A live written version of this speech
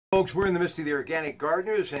Folks, we're in the midst of the Organic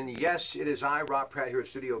Gardeners, and yes, it is I, Rob Pratte, here at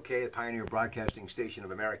Studio K, the Pioneer Broadcasting Station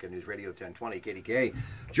of America, News Radio 1020, KDK.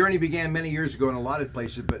 Journey began many years ago in a lot of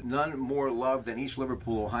places, but none more loved than East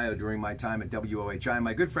Liverpool, Ohio, during my time at WOHI.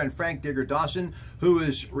 My good friend Frank Digger Dawson, who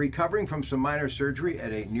is recovering from some minor surgery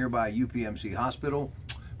at a nearby UPMC hospital.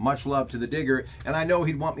 Much love to the Digger, and I know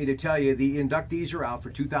he'd want me to tell you the inductees are out for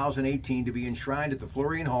 2018 to be enshrined at the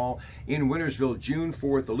Florian Hall in Wintersville, June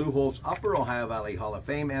 4th, the Holtz Upper Ohio Valley Hall of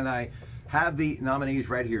Fame, and I have the nominees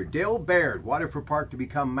right here. Dale Baird, Waterford Park to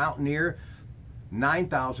become Mountaineer,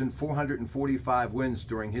 9,445 wins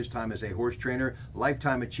during his time as a horse trainer,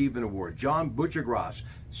 Lifetime Achievement Award. John Butchergross,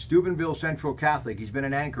 Steubenville Central Catholic. He's been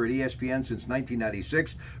an anchor at ESPN since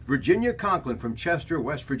 1996. Virginia Conklin from Chester,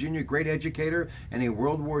 West Virginia, great educator and a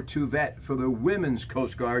World War II vet for the Women's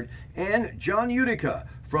Coast Guard. And John Utica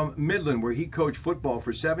from Midland, where he coached football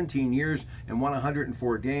for 17 years and won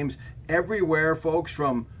 104 games. Everywhere, folks,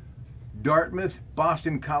 from Dartmouth,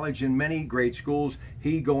 Boston College, and many great schools,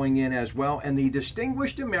 he going in as well. And the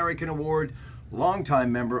Distinguished American Award,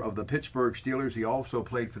 longtime member of the Pittsburgh Steelers. He also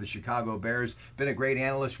played for the Chicago Bears. Been a great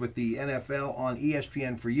analyst with the NFL on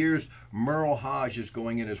ESPN for years. Merle Hodge is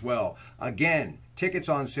going in as well. Again, tickets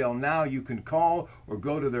on sale now. You can call or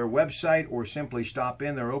go to their website or simply stop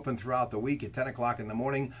in. They're open throughout the week at 10 o'clock in the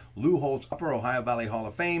morning. Lou Holtz, Upper Ohio Valley Hall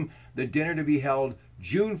of Fame. The dinner to be held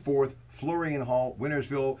June 4th, Florian Hall,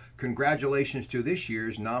 Wintersville. Congratulations to this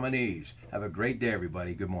year's nominees. Have a great day,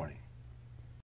 everybody. Good morning.